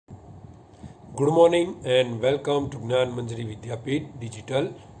Good morning and welcome to Gyanmanjari Vidyapith digital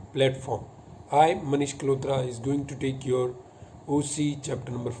platform. I, Manish Kalotra, is going to take your OC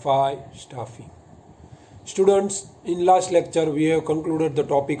chapter number 5, staffing. Students, in last lecture we have concluded the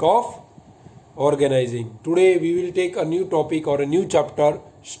topic of organizing. Today we will take a new topic or a new chapter,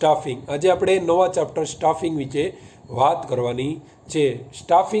 staffing. આજે આપણે નવા chapter staffing વિશે વાત કરવાની છે.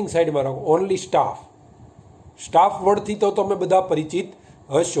 Staffing સાઈડમાં રાખો, only staff. Staff વર્ડથી તો તમે બધા પરિચિત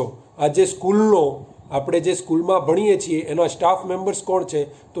હશો. આ જે સ્કૂલનો આપણે જે સ્કૂલમાં ભણીએ છીએ એના સ્ટાફ મેમ્બર્સ કોણ છે?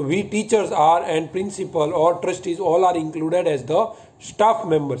 તો વી teachers R and principal or trustees all are included as the staff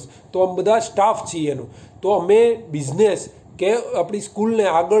members. તો અમે બધા સ્ટાફ છીએ એનો. તો અમે બિઝનેસ કે આપણી સ્કૂલને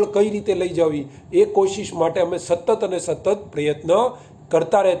આગળ કઈ રીતે લઈ જવી એ કોશિશ માટે અમે સતત અને સતત પ્રયત્ન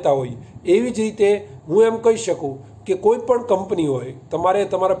કરતા રહેતા હોઈએ. એવી જ રીતે હું એમ કહી શકું કે કોઈ પણ કંપની હોય, તમારે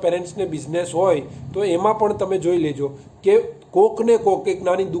તમારા પેરેન્ટ્સને બિઝનેસ હોય તો એમાં પણ તમે જોઈ લેજો કે કોકને કોક એક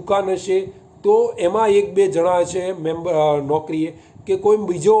નાની દુકાન હશે તો એમાં એક બે જણા હશે મેમ્બર નોકરીએ, કે કોઈ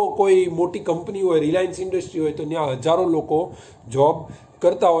બીજો કોઈ મોટી કંપની હોય, રિલાયન્સ ઇન્ડસ્ટ્રી હોય તો ત્યાં હજારો લોકો જોબ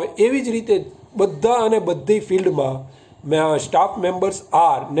કરતા હોય. એવી જ રીતે બધા અને બધી ફિલ્ડમાં staff members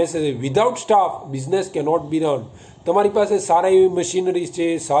R necessary. Without staff business cannot બી રન. તમારી પાસે સારા એવી મશીનરીઝ છે,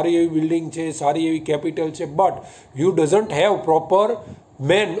 સારી એવી બિલ્ડિંગ છે, સારી એવી કેપિટલ છે, but you doesn't have proper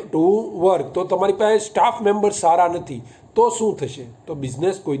main to work. તો તમારી પાસે સ્ટાફ મેમ્બર સારા નથી તો શું થશે? તો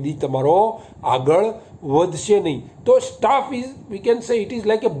બિઝનેસ કોઈ દી તમારો આગળ વધશે નહીં. તો staff is, we can say it is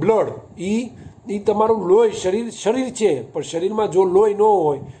like A blood. એ તમારું લોહી, શરીર છે, પણ શરીરમાં જો લોહી ન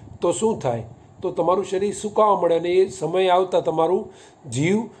હોય તો શું થાય? તો તમારું શરીર સુકાવા મળે અને એ સમય આવતા તમારું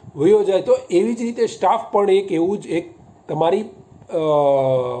જીવ વયો જાય. તો એવી જ રીતે સ્ટાફ પણ એક એવું જ એક તમારી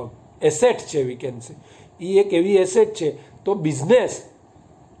એસેટ છે, વી કેન સે. એ એક એવી એસેટ છે. તો બિઝનેસ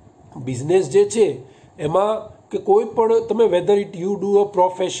જે છે એમાં કે કોઈ પણ તમે weather it you do a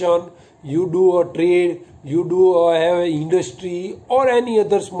profession, you do a trade, you do have a industry or any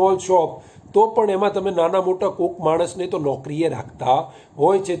other small shop, તો પણ એમાં તમે નાના મોટા કોક માણસને તો નોકરીએ રાખતા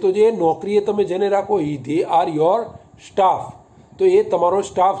હોય છે. તો જે નોકરીએ તમે જેને રાખો ધે આર યોર સ્ટાફ. તો એ તમારો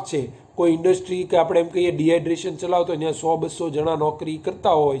સ્ટાફ છે. કોઈ ઇન્ડસ્ટ્રી કે આપણે એમ કહીએ ડિહાઇડ્રેશન ચલાવતો હોય ત્યાં 100-200 જણા નોકરી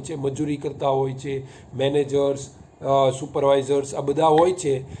કરતા હોય છે, મજૂરી કરતા હોય છે, મેનેજર્સ, સુપરવાઇઝર્સ આ બધા હોય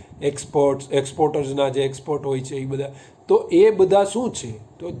છે, એક્સપોર્ટર્સના જે એક્સપોર્ટ હોય છે એ બધા. તો એ બધા શું છે?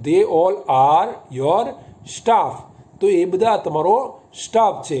 તો દે ઓલ આર યોર સ્ટાફ. તો એ બધા તમારો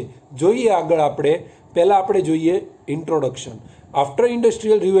સ્ટાફ છે. જોઈએ આગળ આપણે. પહેલાં આપણે જોઈએ introduction. After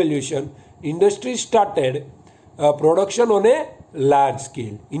industrial revolution, industry started production on A large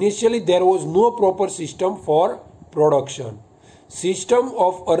scale. Initially, there was no proper system for production. System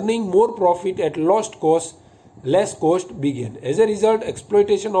of earning more profit at less cost began. As a result,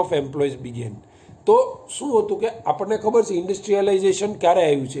 exploitation of employees began. તો શું હતું કે આપણને ખબર છે ઇન્ડસ્ટ્રીયલાઇઝેશન ક્યારે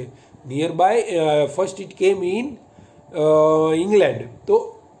આવ્યું છે? નિયર બાય ફર્સ્ટ ઇટ કેમ ઇન ઇંગ્લેન્ડ. તો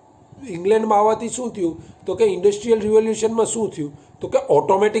ઇંગ્લેન્ડમાં આવવાથી શું થયું? તો કે ઇન્ડસ્ટ્રીયલ રિવોલ્યુશનમાં શું થયું? તો કે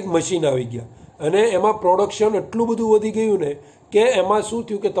ઓટોમેટિક મશીન આવી ગયા અને એમાં પ્રોડક્શન એટલું બધું વધી ગયું ને કે એમાં શું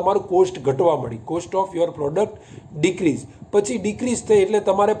થયું કે તમારું કોસ્ટ ઘટવા મળી. Cost of your product decrease. પછી ડિક્રીઝ થઈ એટલે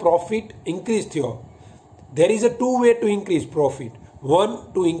તમારે પ્રોફિટ ઇન્ક્રીઝ થયો. There is a 2 way two increase profit. One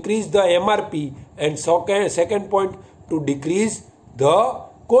two increase the MRP and second point two decrease the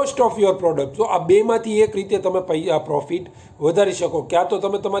cost of your product. તો આ બેમાંથી એક રીતે તમે પ્રોફિટ વધારી શકો. ક્યાં તો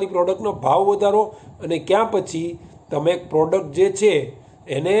તમે તમારી પ્રોડક્ટનો ભાવ વધારો અને ક્યાં પછી તમે પ્રોડક્ટ જે છે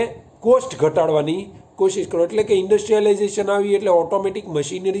એને કોસ્ટ ઘટાડવાની કોશિશ કરો. એટલે કે ઇન્ડસ્ટ્રીયલાઇઝેશન આવી એટલે ઓટોમેટિક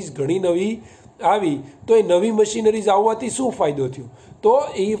મશીનરીઝ ઘણી નવી આવી. તો એ નવી મશીનરીઝ આવવાથી શું ફાયદો થયો? તો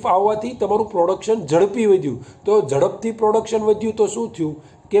એ આવવાથી તમારું પ્રોડક્શન ઝડપી વધ્યું. તો ઝડપથી પ્રોડક્શન વધ્યું તો શું થયું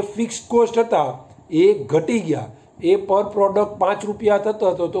કે ફિક્સ કોસ્ટ હતા એ ઘટી ગયા. એ પર પ્રોડક્ટ 5 રૂપિયા થતો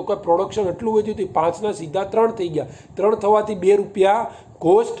હતો તો કે પ્રોડક્શન એટલું વધ્યું હતું 5ના સીધા 3 થઈ ગયા. 3 થવાથી 2 રૂપિયા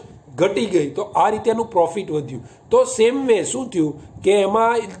કોસ્ટ ઘટી ગઈ. તો આ રીતેનું પ્રોફિટ વધ્યું. તો સેમ વે શું થયું કે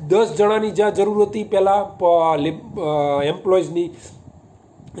એમાં 10 જણાની જ્યાં જરૂર હતી પહેલાં એમ્પ્લોઈઝની,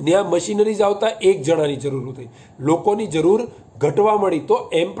 ત્યાં મશીનરીઝ આવતા 1 જણાની જરૂર હતી. લોકોની જરૂર ઘટવા મળી. તો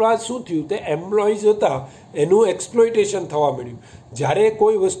એમ્પ્લોય શું થયું? તે એમ્પ્લોઈઝ હતા એનું એક્સપ્લોઇટેશન થવા મળ્યું. જ્યારે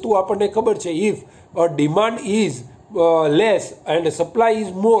કોઈ વસ્તુ આપણને ખબર છે, if a demand is less and supply is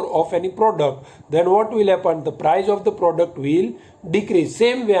more of any product, then what will happen? The price of the product will decrease.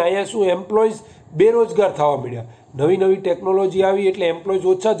 Same way અહીંયા શું એમ્પ્લોઈઝ બેરોજગાર થવા મળ્યા. નવી નવી ટેકનોલોજી આવી એટલે એમ્પ્લોઈઝ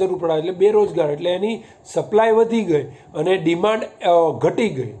ઓછા જરૂર પડે એટલે બેરોજગાર, એટલે એની સપ્લાય વધી ગઈ અને ડિમાન્ડ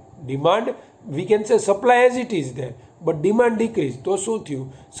ઘટી ગઈ. Demand we can say supply as it is there but demand decrease. તો શું થયું?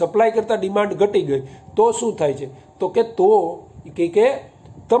 સપ્લાય કરતાં ડિમાન્ડ ઘટી ગઈ. તો શું થાય છે? તો કે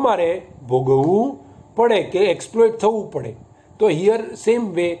તમારે ભોગવવું પડે કે એક્સપ્લોઇટ થવું પડે. તો here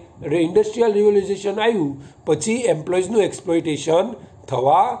same way industrial revolution આવ્યું પછી એમ્પ્લોઈઝનું એક્સપ્લોઇટેશન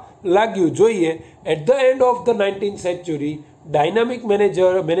થવા લાગ્યું. જોઈએ at the end of the 19th century dynamic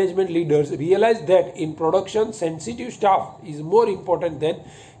management leaders realized that in production sensitive staff is more important than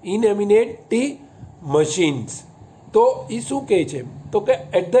inanimate machines. તો એ શું કહે છે તો કે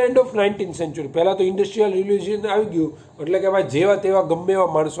at the end of 19th century પહેલાં તો ઇન્ડસ્ટ્રીયલ રિવોલ્યુશન આવી ગયું એટલે કે ભાઈ જેવા તેવા ગમે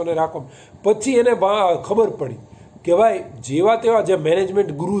એવા માણસોને રાખો. પછી એને ખબર પડી કે ભાઈ જેવા તેવા જે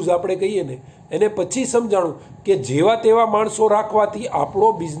મેનેજમેન્ટ ગુરુઝ આપણે કહીએ ને એને પછી સમજાણું કે જેવા તેવા માણસો રાખવાથી આપણો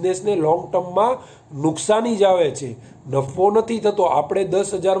બિઝનેસને લોંગ ટર્મમાં નુકસાની જ આવે છે, નફો નથી થતો. આપણે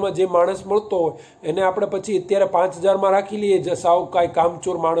 10,000માં જે માણસ મળતો હોય એને આપણે પછી અત્યારે 5,000માં રાખી લઈએ, સાવ કાંઈ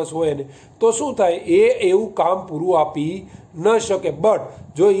કામચોર માણસ હોય એને તો શું થાય, એ એવું કામ પૂરું આપી ન શકે. બટ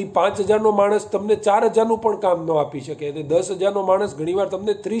જો એ 5,000નો માણસ તમને 4,000નું પણ કામ ન આપી શકે અને 10,000નો માણસ ઘણીવાર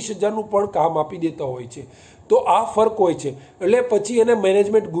તમને 30,000નું પણ કામ આપી દેતો હોય છે. તો આ ફરક હોય છે. એટલે પછી એને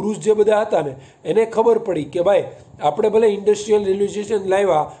મેનેજમેન્ટ ગુરુઝ જે બધા હતા ને એને ખબર પડી કે ભાઈ આપણે ભલે ઇન્ડસ્ટ્રીયલ રિવોલ્યુશન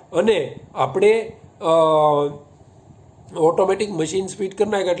લાવ્યા અને આપણે ઓટોમેટિક મશીન્સ ફિટ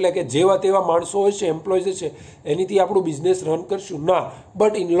કરી નાખ્યા એટલે કે જેવા તેવા માણસો હશે, એમ્પ્લોઈઝ હશે, એનીથી આપણું બિઝનેસ રન કરશું ના.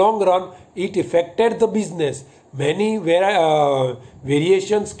 But in long run it affected the business. Many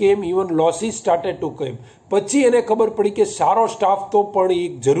variations કેમ, ઇવન લોસીસ સ્ટાર્ટેડ ટુ કેમ. પછી એને ખબર પડી કે સારો સ્ટાફ તો પણ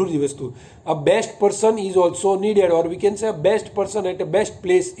એક જરૂરી વસ્તુ. અ best person is also needed or we can say best person at a best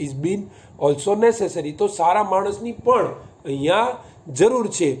place is bin also necessary. તો સારા માણસની પણ અહીંયા જરૂર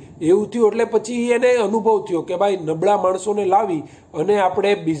છે એવું થયું. એટલે પછી એને અનુભવ થયો કે ભાઈ નબળા માણસોને લાવી અને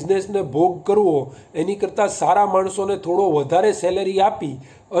આપણે બિઝનેસને ભોગ કરવો એની કરતાં સારા માણસોને થોડો વધારે સેલેરી આપી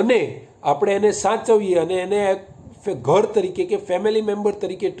અને આપણે એને સાચવીએ અને એને ઘર તરીકે કે ફેમિલી મેમ્બર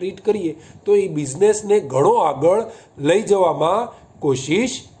તરીકે ટ્રીટ કરીએ તો એ બિઝનેસને ઘણો આગળ લઈ જવામાં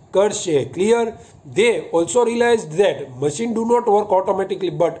કોશિશ કરશે. Clear? They also realise that machine do not work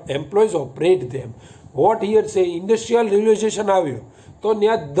automatically but employees operate them. Vote here છે ઇન્ડસ્ટ્રીયલ રિવોલ્યુશન આવ્યો તો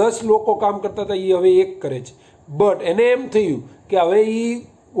ત્યાં 10 લોકો કામ કરતા હતા, એ હવે 1 કરે છે. બટ એને એમ થયું કે હવે એ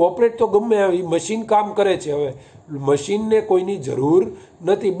ઓપરેટ તો ગમે આવી મશીન કામ કરે છે, હવે મશીનને કોઈની જરૂર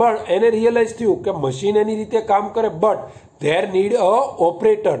નથી. બટ એને રિયલાઇઝ થયું કે મશીન એની રીતે કામ કરે but there need a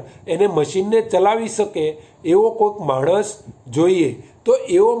operator. એને મશીનને ચલાવી શકે એવો કોઈક માણસ જોઈએ. તો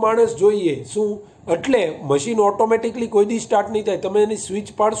એવો માણસ જોઈએ શું? એટલે મશીન ઓટોમેટિકલી કોઈ દી સ્ટાર્ટ નહીં થાય. તમે એની સ્વિચ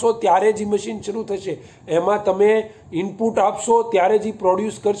પાડશો ત્યારે જ મશીન શરૂ થશે. એમાં તમે ઇનપુટ આપશો ત્યારે જ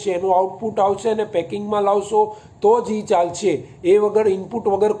પ્રોડ્યુસ કરશે, એનું આઉટપુટ આવશે અને પેકિંગમાં લાવશો તો જ એ ચાલશે. એ વગર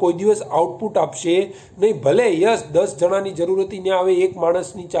ઇનપુટ વગર કોઈ દિવસ આઉટપુટ આપશે નહીં. ભલે યસ 10 જણાની જરૂર હતી ત્યાં હવે 1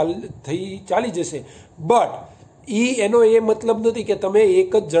 માણસની ચાલી જશે. બટ એનો એ મતલબ નથી કે તમે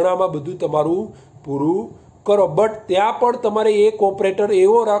 1 જ જણામાં બધું તમારું પૂરું કરો. બટ ત્યાં પણ તમારે એક ઓપરેટર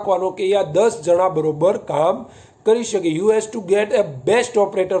એવો રાખવાનો કે આ 10 જણા બરોબર કામ કરી શકે. You has two get a best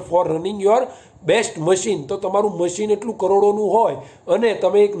operator four running your best machine. તો તમારું મશીન એટલું કરોડોનું હોય અને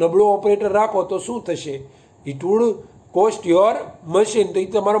તમે એક નબળો ઓપરેટર રાખો તો શું થશે? It would cost your machine. તો એ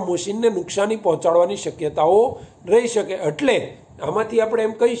તમારા મશીનને નુકસાની પહોંચાડવાની શક્યતાઓ રહી શકે. એટલે આમાંથી આપણે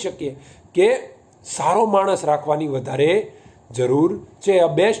એમ કહી શકીએ કે સારો માણસ રાખવાની વધારે જરૂર છે. અ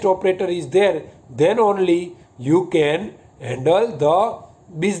best operator is there then only you can handle the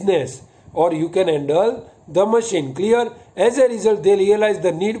business or you can handle the machine. Clear? As a result, they realize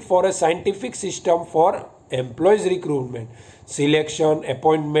the need for a scientific system for employees recruitment, selection,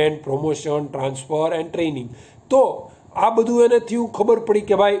 appointment, promotion, transfer and training. તો આ બધું એને થયું, ખબર પડી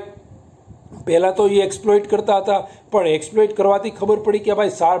કે ભાઈ પહેલાં તો એ એક્સપ્લોઇટ કરતા હતા પણ એક્સપ્લોઇટ કરવાથી ખબર પડી કે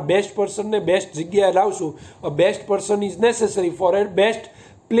ભાઈ બેસ્ટ પર્સનને બેસ્ટ જગ્યાએ લાવશું. અ best person is necessary four A best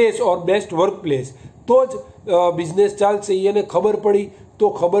place or best work place. તો જ બિઝનેસ ચાલશે. એને ખબર પડી. તો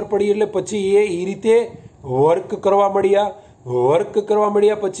ખબર પડી એટલે પછી એ રીતે વર્ક કરવા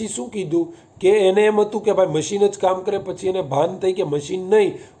મળ્યા. પછી શું કીધું કે એને એમ હતું કે ભાઈ મશીન જ કામ કરે. પછી એને ભાન થઈ કે મશીન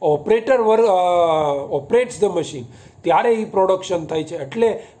નહીં, ઓપરેટર ઓપરેટ્સ ધ મશીન, ત્યારે એ પ્રોડક્શન થાય છે. એટલે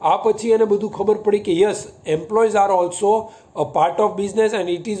આ પછી એને બધું ખબર પડી કે yes employees are also a part of business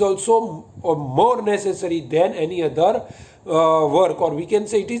and it is also more necessary than any other work or we can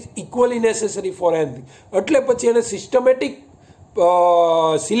say it is equally necessary four એનથિંગ. એટલે પછી એને સિસ્ટમેટિક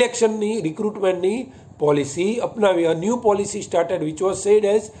સિલેક્શનની રિક્રુટમેન્ટની પોલિસી અપનાવી. A new policy started which was sad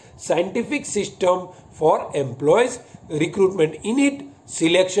as scientific system for employees recruitment. In it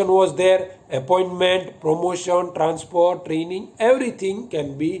selection was there, appointment, promotion, transfer, training, everything can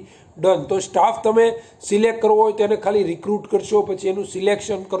be done. તો staff તમે select કરવો હોય તો એને ખાલી રિક્રુટ કરશો, પછી એનું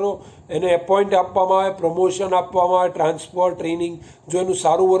સિલેક્શન કરો, એને એપોઇન્ટ આપવામાં આવે, પ્રમોશન આપવામાં આવે, ટ્રાન્સફર, ટ્રેનિંગ. જો એનું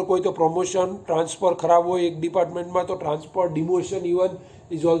સારું વર્ક હોય તો પ્રમોશન, ટ્રાન્સફર ખરાબ હોય એક ડિપાર્ટમેન્ટમાં તો transfer, demotion even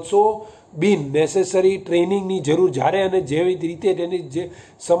is also bin necessary ટ્રેનિંગની જરૂર જ્યારે અને જેવી રીતે તેની જે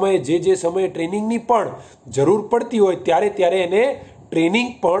સમયે ટ્રેનિંગની પણ જરૂર પડતી હોય ત્યારે એને ટ્રેનિંગ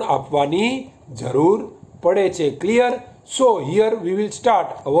પણ આપવાની જરૂર પડે છે. Clear? So here we will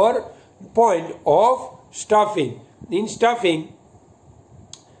start hour point of staffing. In staffing,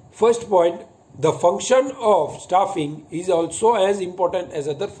 first point, the function of staffing is also as important as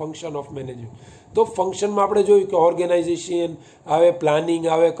other function of management. તો ફંક્શનમાં આપણે જોયું કે ઓર્ગેનાઇઝેશન આવે, પ્લાનિંગ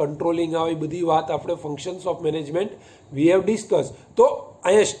આવે, કંટ્રોલિંગ આવે, બધી વાત આપણે functions of management we have discuss. તો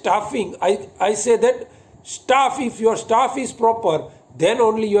અહીંયા staffing, I say that staff, if your staff is proper, then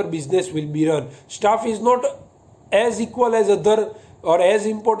only your business will be run. Staff is not as equal as other or as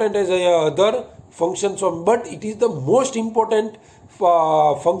important as other functions of, but it is the most important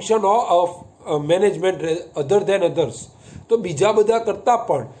function of management other than others. તો બીજા બધા કરતાં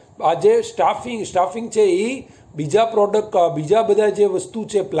પણ આ જે staffing છે એ બીજા બીજા બધા જે વસ્તુ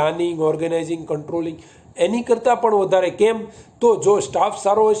છે પ્લાનિંગ, ઓર્ગેનાઇઝિંગ, કંટ્રોલિંગ એની કરતાં પણ વધારે. કેમ? તો જો સ્ટાફ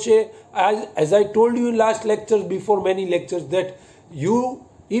સારો હશે, as I told you in last lectures, before many lectures, that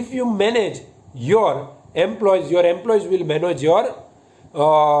if you manage your employees will manage your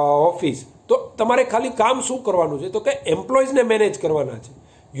office. તો તમારે ખાલી કામ શું કરવાનું છે? તો કે એમ્પ્લોઈઝને મેનેજ કરવાના છે.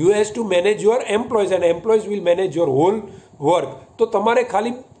 You has two manage your employees and employees will manage your hall work. તો તમારે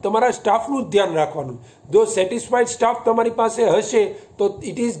ખાલી તમારા સ્ટાફનું જ ધ્યાન રાખવાનું. જો સેટિસ્ફાઈડ સ્ટાફ તમારી પાસે હશે તો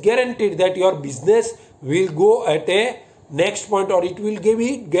it is guaranteed that your business will go at A next point or it will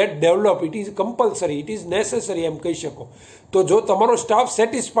get develop. It is compulsory, it is necessary એમ કહી શકો. તો જો તમારો સ્ટાફ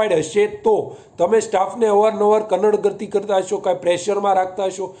સેટિસ્ફાઈડ હશે તો તમે સ્ટાફને અવારનવાર કનડગતિ કરતા હશો, કાંઈ પ્રેશરમાં રાખતા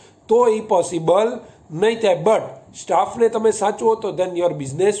હશો તો એ પોસિબલ નહીં થાય. બટ સ્ટાફને તમે સાચવો તો દેન your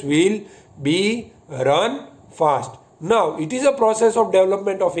business will be run fast. Now it is a process of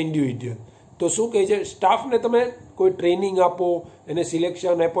development of individual. તો શું કહે છે? સ્ટાફને તમે કોઈ ટ્રેનિંગ આપો, એને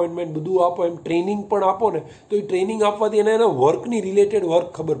સિલેક્શન, એપોઇન્ટમેન્ટ બધું આપો, એમ ટ્રેનિંગ પણ આપો ને, તો એ ટ્રેનિંગ આપવાથી એને એના વર્કની રિલેટેડ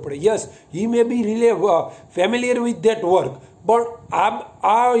વર્ક ખબર પડે. Yes, he May B familiar with that work, પણ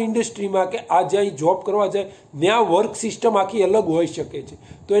આ ઇન્ડસ્ટ્રીમાં કે આ જ્યાં જોબ કરવા જાય ત્યાં વર્ક સિસ્ટમ આખી અલગ હોઈ શકે છે.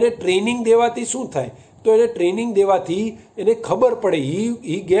 તો એને ટ્રેનિંગ દેવાથી શું થાય? તો એને ટ્રેનિંગ દેવાથી એને ખબર પડે,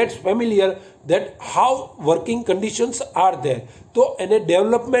 હી gates familiar that how working conditions are there. તો એને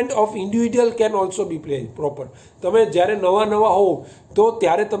development of individual can also B play proper. તમે જ્યારે નવા હોવ તો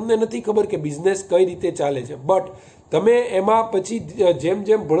ત્યારે તમને નથી ખબર કે બિઝનેસ કઈ રીતે ચાલે છે, બટ તમે એમાં પછી જેમ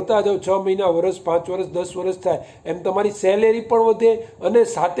ભણતા જાઓ, 6 મહિના, વર્ષ, 5 વર્ષ, 10 વર્ષ થાય એમ તમારી સેલેરી પણ વધે અને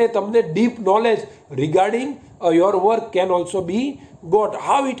સાથે તમને deep knowledge regarding your work can also B got.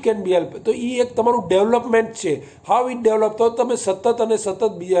 How it can be help. તો એ એક તમારું ડેવલપમેન્ટ છે. How it develop. તો તમે સતત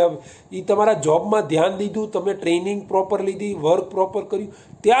એ તમારા જોબમાં ધ્યાન દીધું, તમે ટ્રેનિંગ પ્રોપર લીધી, વર્ક પ્રોપર કર્યું,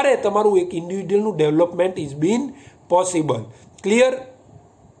 ત્યારે તમારું એક ઇન્ડિવિજ્યુઅલનું development is bin possible. Clear?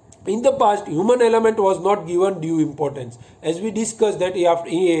 In the past, human element was not given due importance. As we discussed that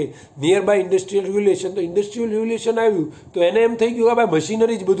nearby industrial revolution, તો industrial revolution આવ્યું તો એને એમ થઈ ગયું કે ભાઈ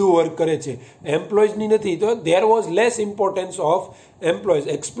મશીનરી જ બધું વર્ક કરે છે, એમ્પ્લોઈઝની નથી. તો there was less importance of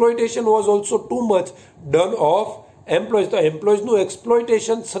employees. Exploitation was also too much done of employees. તો એમ્પ્લોઈઝનું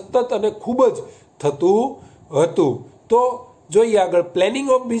એક્સપ્લોઇટેશન સતત અને ખૂબ જ થતું હતું. તો જોઈએ આગળ,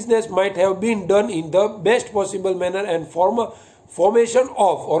 planning of business might have been done in the best possible manner and formation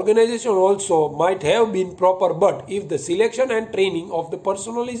of organization also might have been proper, but if the selection and training of the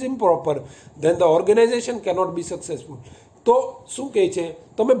personnel is improper, then the organization cannot be successful. તો શું કહે છે?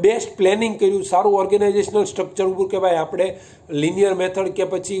 તમે best planning કર્યું, સારું organisational structure ઉપર કે ભાઈ આપણે લિનિયર મેથડ કે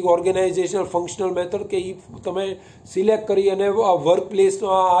પછી ઓર્ગેનાઇઝેશનલ ફંક્શનલ મેથડ કે એ તમે સિલેક્ટ કરી અને વર્ક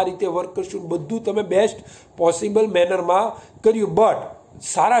પ્લેસમાં આ રીતે વર્ક કરશું, બધું તમે બેસ્ટ પોસિબલ મેનરમાં કર્યું, બટ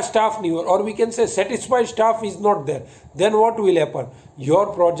સારા સ્ટાફની or we can say satisfied staff is not there, then what will happen? Your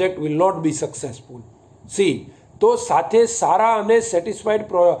project will not be successful. See, તો સાથે સારા અને સેટિસ્ફાઈડ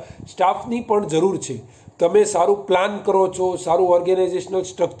સ્ટાફની પણ જરૂર છે. તમે સારું પ્લાન કરો છો, સારું ઓર્ગેનાઇઝેશનલ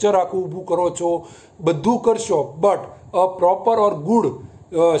સ્ટ્રક્ચર આખું ઊભું કરો છો, બધું કરશો, but a proper or good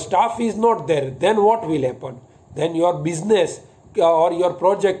staff is not there, then what will happen? Then your business or your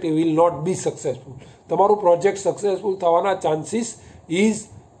project will not be successful. તમારું પ્રોજેક્ટ સક્સેસફુલ થવાના ચાન્સીસ is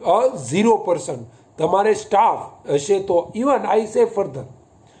 0%. તમારે સ્ટાફ હશે તો, ઇવન આઈ સે ફર્ધર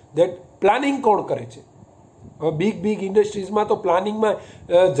દેટ પ્લાનિંગ કોણ કરે છે? હવે બિગ ઇન્ડસ્ટ્રીઝમાં તો પ્લાનિંગમાં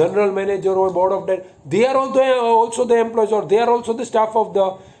જનરલ મેનેજર હોય, board of director, they are also the employees or they are also the staff of the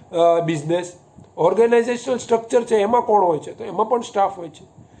business. Organisational structure છે એમાં કોણ હોય છે? તો એમાં પણ સ્ટાફ હોય છે.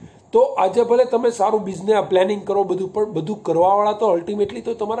 તો આજે ભલે તમે સારું બિઝનેસ પ્લાનિંગ કરો, બધું કરવાવાળા તો અલ્ટિમેટલી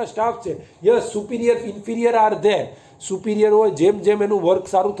તો તમારા સ્ટાફ છે. Yes, superior inferior are there. Superior હોય, જેમ એનું વર્ક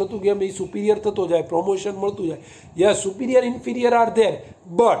સારું થતું ગયું એ સુપિરિયર થતો જાય, પ્રમોશન મળતું જાય. Yes, superior inferior are there,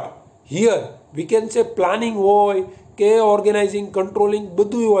 but here we can say planning હોય કે ઓર્ગેનાઇઝિંગ કંટ્રોલિંગ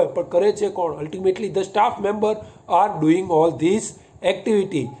બધું હોય, પણ કરે છે કોણ? Ultimately the staff member are doing all this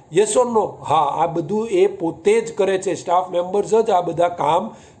activity. Yes or નો? હા, આ બધું એ પોતે જ કરે છે, સ્ટાફ મેમ્બર્સ જ આ બધા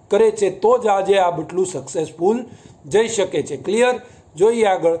કામ કરે છે, તો જ આજે આ બધું સક્સેસફુલ જઈ શકે છે. ક્લિયર? જોઈએ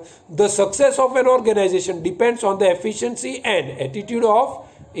આગળ. The success of N organisation depends on the efficiency and attitude of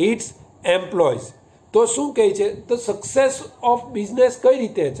its employees. તો શું કહે છે? ધ સક્સેસ ઓફ બિઝનેસ કઈ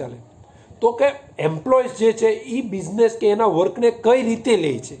રીતે ચાલે? તો કે એમ્પ્લોયઝ જે છે એ બિઝનેસ કે એના વર્કને કઈ રીતે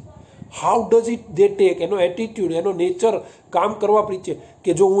લે છે, how does it they tech, એનો એટીટ્યુડ, એનો નેચર કામ કરવા પ્રત્યે.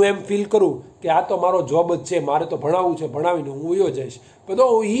 કે જો હું એમ ફીલ કરું કે આ તો મારો જોબ જ છે, મારે તો ભણાવવું છે, ભણાવીને હું વયો જઈશ, બધો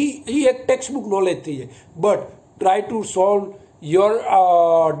એ એક ટેક્સ્ટ બુક નોલેજ થઈ જાય. But try to solve your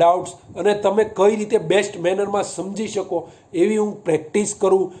doubts, અને તમે કઈ રીતે બેસ્ટ મેનરમાં સમજી શકો એવી હું પ્રેક્ટિસ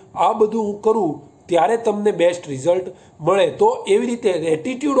કરું, આ બધું હું કરું, ત્યારે તમને બેસ્ટ રિઝલ્ટ મળે. તો એવી રીતે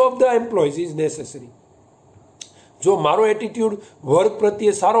attitude of the employees is necessary. જો મારો એટીટ્યુડ વર્ક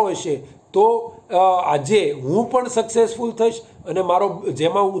પ્રત્યે સારો હશે તો આજે હું પણ સક્સેસફુલ થઈશ, અને મારો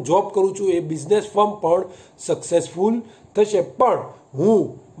જેમાં હું જોબ કરું છું એ બિઝનેસ ફર્મ પણ સક્સેસફુલ થશે. પણ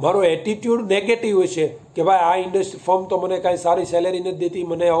મારો એટીટ્યુડ નેગેટિવ હશે કે ભાઈ આ ઇન્ડસ્ટ્રી ફર્મ તો મને કાંઈ સારી સેલેરી નથી દેતી,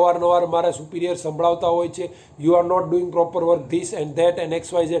 મને અવારનવાર મારા સુપિરિયર સંભળાવતા હોય છે, you are not doing proper work, this and that and x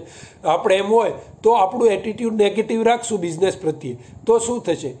Y Z, આપણે એમ હોય તો આપણું એટીટ્યુડ નેગેટિવ રાખશું બિઝનેસ પ્રત્યે, તો શું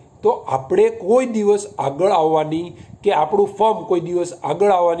થશે? તો આપણે કોઈ દિવસ આગળ આવવાની કે આપણું ફર્મ કોઈ દિવસ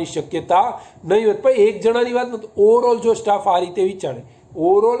આગળ આવવાની શક્યતા નહીં હોય. પણ એક જણાની વાત નથી, ઓવરઓલ જો સ્ટાફ આ રીતે વિચારે,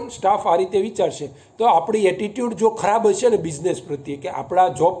 ઓવરઓલ સ્ટાફ આ રીતે વિચારશે, તો આપણી એટીટ્યુડ જો ખરાબ હશે ને બિઝનેસ પ્રત્યે કે આપણા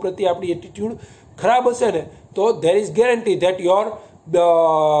જોબ પ્રત્યે આપણી એટીટ્યુડ ખરાબ હશે ને, તો there is guarantee that your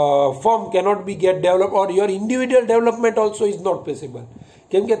firm cannot B gate develop or your individual development also is not possible.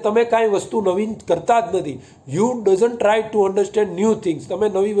 કેમ કે તમે કાંઈ વસ્તુ નવીન કરતા જ નથી. You doesn't try to understand new things. તમે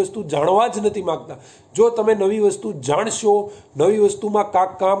નવી વસ્તુ જાણવા જ નથી માગતા. જો તમે નવી વસ્તુ જાણશો, નવી વસ્તુમાં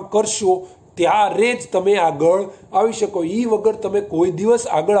કામ કરશો, ત્યારે જ તમે આગળ આવી શકો. એ વગર તમે કોઈ દિવસ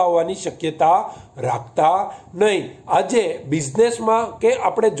આગળ આવવાની શક્યતા રાખતા નહીં. આજે બિઝનેસમાં કે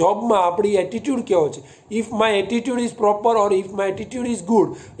આપણે જોબમાં આપણી એટીટ્યુડ કેવો છે? If my attitude is proper or if my attitude is good,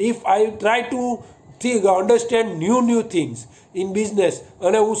 if I try to understand new things in business,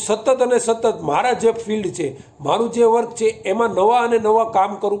 અને હું સતત મારા જે ફિલ્ડ છે, મારું જે વર્ક છે, એમાં નવા અને નવા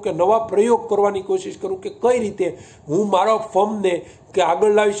કામ કરું, કે નવા પ્રયોગ કરવાની કોશિશ કરું કે કઈ રીતે હું મારા ફર્મને કે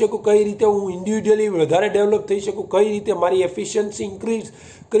આગળ લાવી શકું, કઈ રીતે હું ઇન્ડિવિડ્યુઅલી વધારે ડેવલપ થઈ શકું, કઈ રીતે મારી એફિશિયન્સી ઇન્ક્રીઝ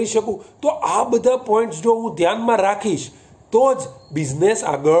કરી શકું. તો આ બધા પોઈન્ટ્સ જો હું ધ્યાનમાં રાખીશ તો જ બિઝનેસ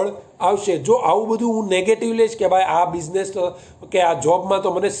આગળ આવશે. જો આવું બધું હું નેગેટિવ લઈશ કે ભાઈ આ બિઝનેસ કે આ જોબમાં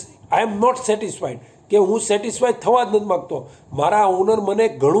તો મને આઈ એમ નોટ સેટિસ્ફાઈડ, કે હું સેટિસ્ફાઈડ થવા જ નથી માગતો, મારા ઓનર મને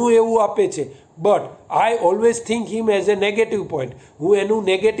ઘણું એવું આપે છે, but I always think him as a negative point, હું એનું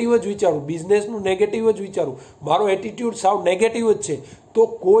નેગેટિવ જ વિચારું, બિઝનેસનું નેગેટિવ જ વિચારું, મારો એટીટ્યુડ સાવ નેગેટિવ જ છે, તો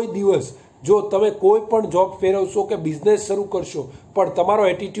કોઈ દિવસ જો તમે કોઈ પણ જોબ ફેરવશો કે બિઝનેસ શરૂ કરશો પણ તમારો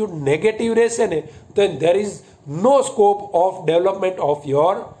એટીટ્યુડ નેગેટિવ રહેશે ને, then there is no scope of development of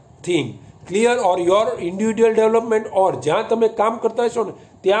your thing. Clear? Or your individual development, ઓર જ્યાં તમે કામ કરતા હશો ને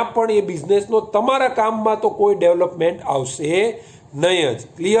ત્યાં પણ એ બિઝનેસનો તમારા કામમાં તો કોઈ ડેવલપમેન્ટ આવશે નહીં જ.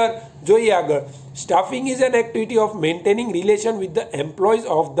 ક્લિયર? જોઈએ આગળ. Staffing is an activity of maintaining relation with the employees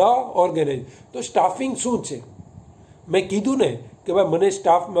of the organisation. તો સ્ટાફિંગ શું છે? મેં કીધું ને કે ભાઈ મને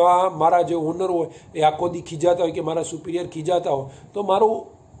સ્ટાફમાં મારા જે ઓનર હોય એ આખો દી ખીજાતા હોય કે મારા સુપિરિયર ખીજાતા હોય, તો મારું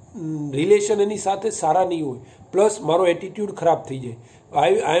રિલેશન એની સાથે સારા નહીં હોય, પ્લસ મારો એટીટ્યુડ ખરાબ થઈ જાય,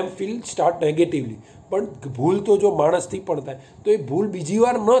 આઈ એમ ફીલ સ્ટાર્ટ નેગેટિવલી. પણ ભૂલ તો જો માણસથી પણ થાય, તો એ ભૂલ બીજી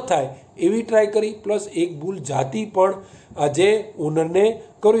વાર ન થાય એવી ટ્રાય કરી, પ્લસ એક ભૂલ જાતી પણ આજે ઓનરને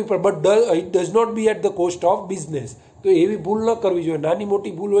કરવી પડે, but it does not be at the cost of business. તો એવી ભૂલ ન કરવી જોઈએ. નાની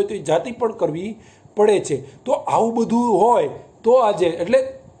મોટી ભૂલ હોય તો એ જાતી પણ કરવી પડે છે. તો આવું બધું હોય તો આજે એટલે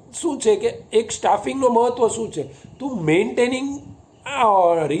શું છે કે એક સ્ટાફિંગનો મહત્વ શું છે? Two maintaining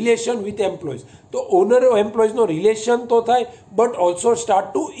relation with employees. તો ઓનર એમ્પ્લોયઝનો રિલેશન તો થાય, but also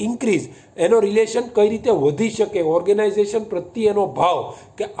start two increase. એનો રિલેશન કઈ રીતે વધી શકે, ઓર્ગેનાઇઝેશન પ્રત્યે એનો ભાવ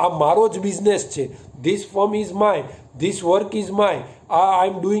કે આ મારો જ બિઝનેસ છે, this firm is my, this work is my, I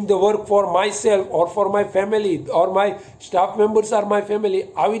am doing the work for my self or for my family or my staff members are my family.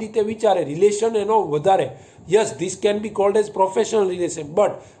 આવી રીતે વિચારે, રિલેશન એનો વધારે. Yes, this can be cold as professional relation,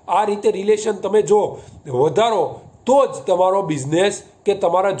 but આ રીતે relation તમે જો વધારો તો જ તમારો બિઝનેસ કે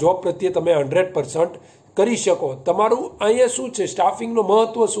તમારા જોબ પ્રત્યે તમે 100% કરી શકો. તમારું અહીંયા શું છે? સ્ટાફિંગનું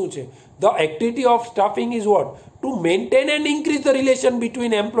મહત્વ શું છે? The activity of staffing is what? To maintain and increase the relation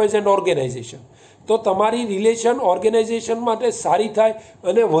between employees and organisation. તો તમારી રિલેશન ઓર્ગેનાઇઝેશન માટે સારી થાય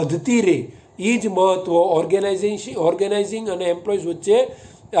અને વધતી રહે, એ જ મહત્વ ઓર્ગેનાઇઝિંગ અને એમ્પ્લોયઝ વચ્ચે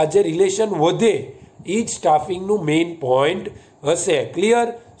આ જે રિલેશન વધે એ જ સ્ટાફિંગનું મેઇન પોઈન્ટ હશે. Clear?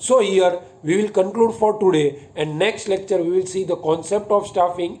 So here we will conclude for today, and next lecture we will see the concept of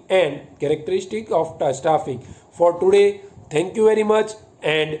staffing and characteristic of staffing. For today, thank you very much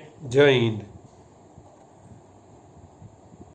and Jai Hind.